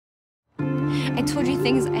I told you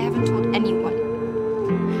things I haven't told anyone.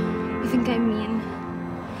 You think I'm mean?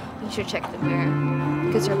 You should check the mirror,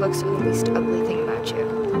 because your looks are the least ugly thing about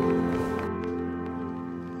you.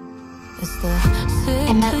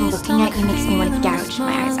 And that looking at you makes me want to gouge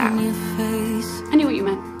my eyes out. I knew what you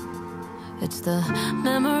meant. It's the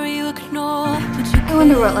memory you ignore. I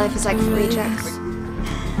wonder what life is like for rejects.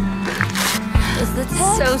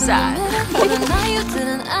 So sad.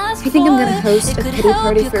 You think I'm gonna host a pity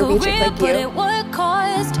party for a reject like you?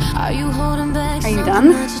 Are you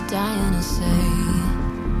done?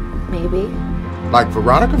 Maybe. Like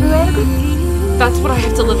Veronica? That's what I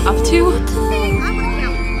have to live up to?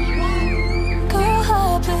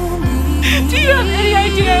 Do you have any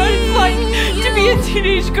idea what it's like to be a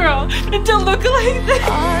teenage girl and to look like this?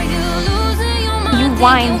 You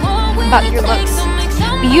whine about your looks,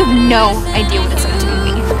 but you have no idea what it's like to be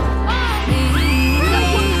me.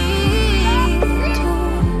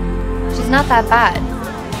 She's not that bad.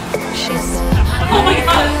 Oh my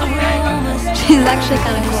god! She's actually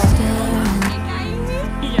kind of cool.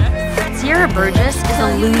 Sierra Burgess is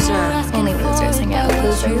a loser. Only losers hang out with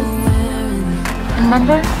losers. And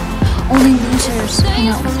remember? Only losers hang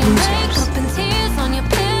out with losers.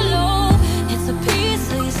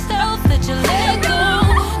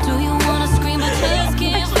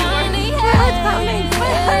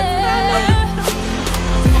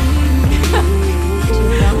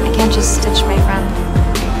 I can't just stitch my friend.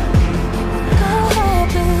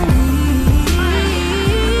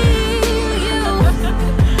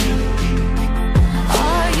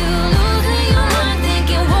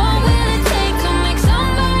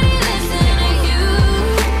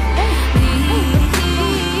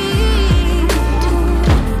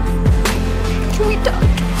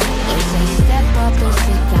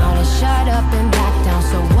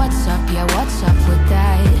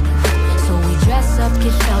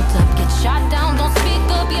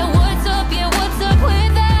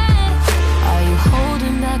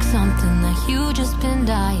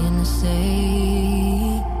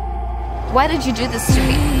 Why did you do this to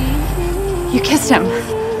me? You kissed him.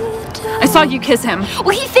 I saw you kiss him.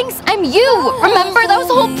 Well, he thinks I'm you! Remember? That was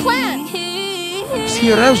the whole plan!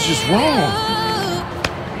 Tia, that was just wrong.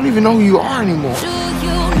 I don't even know who you are anymore.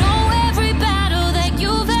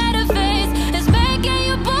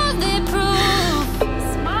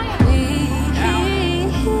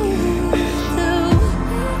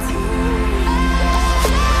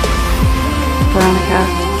 Veronica.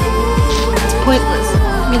 It's pointless.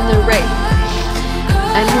 I mean, they're right.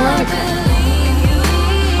 I'm Veronica.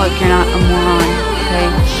 Look, you're not a moron, okay?